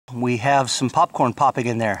We have some popcorn popping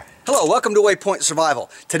in there. Hello, welcome to Waypoint Survival.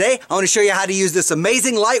 Today, I want to show you how to use this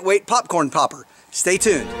amazing lightweight popcorn popper. Stay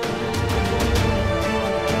tuned.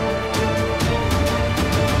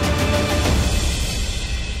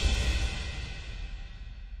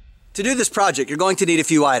 To do this project, you're going to need a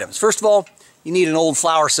few items. First of all, you need an old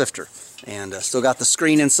flour sifter. And still got the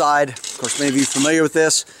screen inside. Of course, many of you are familiar with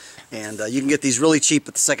this. And you can get these really cheap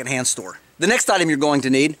at the secondhand store. The next item you're going to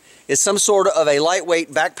need is some sort of a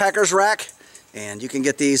lightweight backpacker's rack. And you can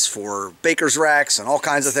get these for baker's racks and all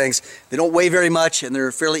kinds of things. They don't weigh very much and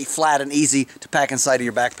they're fairly flat and easy to pack inside of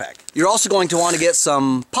your backpack. You're also going to want to get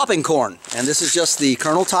some popping corn. And this is just the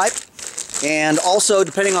kernel type. And also,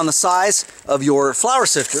 depending on the size of your flour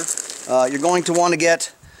sifter, you're going to want to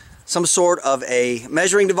get some sort of a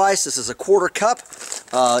measuring device. This is a 1/4 cup.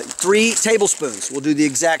 3 tablespoons will do the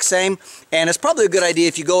exact same. And it's probably a good idea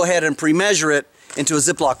if you go ahead and pre-measure it into a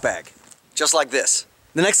Ziploc bag, just like this.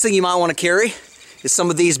 The next thing you might want to carry is some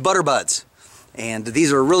of these butter buds. And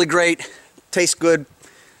these are really great, taste good,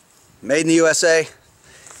 made in the USA.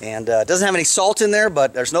 And it doesn't have any salt in there,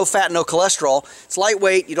 but there's no fat, no cholesterol. It's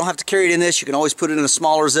lightweight, you don't have to carry it in this. You can always put it in a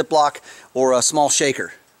smaller Ziploc or a small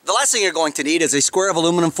shaker. The last thing you're going to need is a square of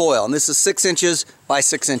aluminum foil, and this is 6 inches by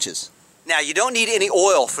 6 inches. Now, you don't need any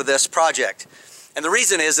oil for this project. And the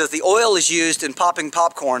reason is that the oil is used in popping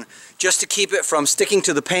popcorn just to keep it from sticking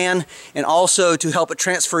to the pan and also to help it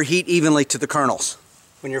transfer heat evenly to the kernels.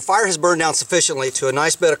 When your fire has burned down sufficiently to a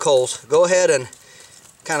nice bed of coals, go ahead and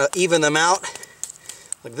kind of even them out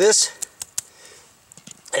like this.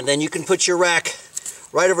 And then you can put your rack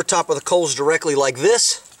right over top of the coals directly like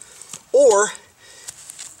this, or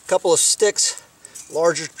a couple of sticks,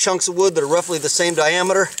 larger chunks of wood that are roughly the same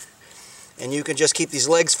diameter, and you can just keep these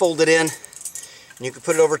legs folded in and you can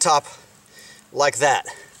put it over top like that.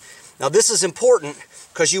 Now this is important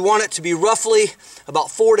because you want it to be roughly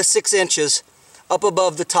about 4 to 6 inches up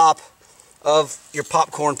above the top of your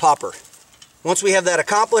popcorn popper. Once we have that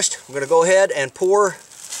accomplished, we're going to go ahead and pour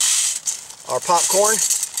our popcorn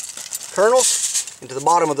kernels into the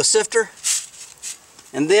bottom of the sifter.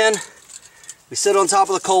 And then we sit on top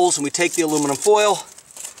of the coals and we take the aluminum foil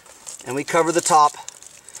and we cover the top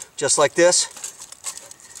just like this.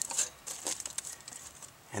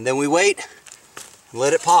 And then we wait and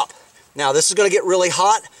let it pop. Now this is going to get really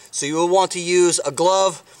hot, so you will want to use a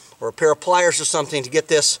glove or a pair of pliers or something to get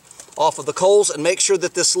this off of the coals, and make sure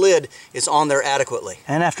that this lid is on there adequately.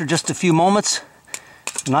 And after just a few moments,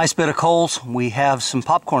 a nice bit of coals, we have some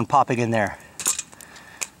popcorn popping in there.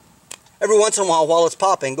 Every once in a while it's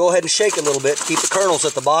popping, go ahead and shake it a little bit to keep the kernels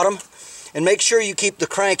at the bottom. And make sure you keep the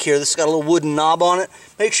crank here, this has got a little wooden knob on it,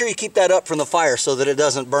 make sure you keep that up from the fire so that it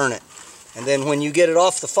doesn't burn it. And then when you get it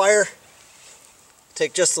off the fire,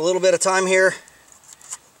 take just a little bit of time here,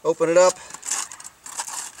 open it up,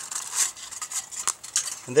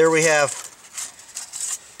 and there we have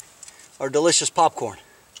our delicious popcorn.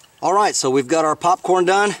 Alright, so we've got our popcorn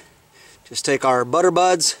done. Just take our butter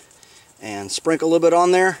buds and sprinkle a little bit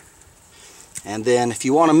on there. And then if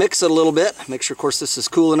you want to mix it a little bit, make sure of course this is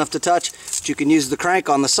cool enough to touch, but you can use the crank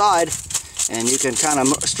on the side and you can kind of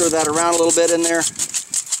stir that around a little bit in there.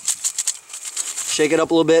 Shake it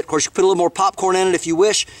up a little bit. Of course, you can put a little more popcorn in it if you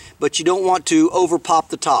wish, but you don't want to over pop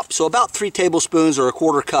the top. So about 3 tablespoons or a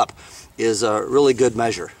 1/4 cup is a really good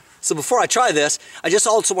measure. So before I try this, I just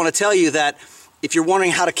also want to tell you that if you're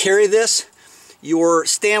wondering how to carry this, your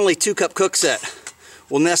Stanley 2-cup cook set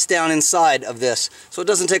will nest down inside of this. So it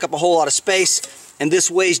doesn't take up a whole lot of space, and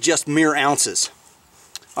this weighs just mere ounces.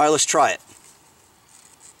 All right, let's try it.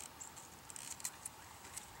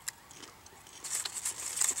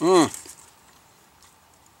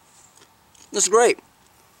 This is great.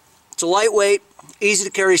 It's a lightweight, easy to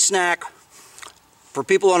carry snack. For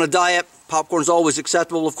people on a diet, popcorn's always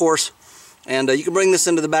acceptable, of course. And you can bring this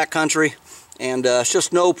into the backcountry, and it's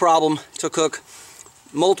just no problem to cook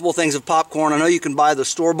multiple things of popcorn. I know you can buy the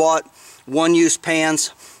store-bought one-use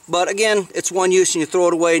pans, but again, it's one use and you throw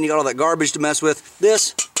it away and you got all that garbage to mess with.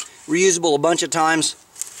 This, reusable a bunch of times,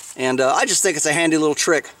 and I just think it's a handy little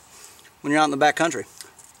trick when you're out in the backcountry.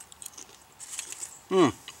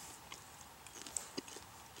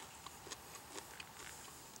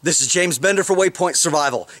 This is James Bender for Waypoint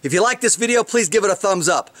Survival. If you like this video, please give it a thumbs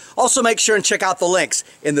up. Also make sure and check out the links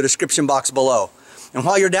in the description box below. And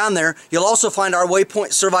while you're down there, you'll also find our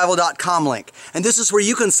waypointsurvival.com link. And this is where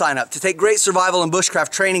you can sign up to take great survival and bushcraft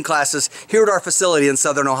training classes here at our facility in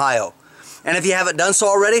Southern Ohio. And if you haven't done so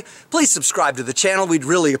already, please subscribe to the channel. We'd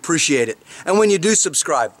really appreciate it. And when you do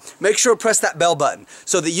subscribe, make sure to press that bell button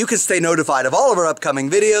so that you can stay notified of all of our upcoming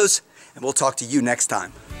videos. And we'll talk to you next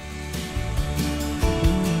time.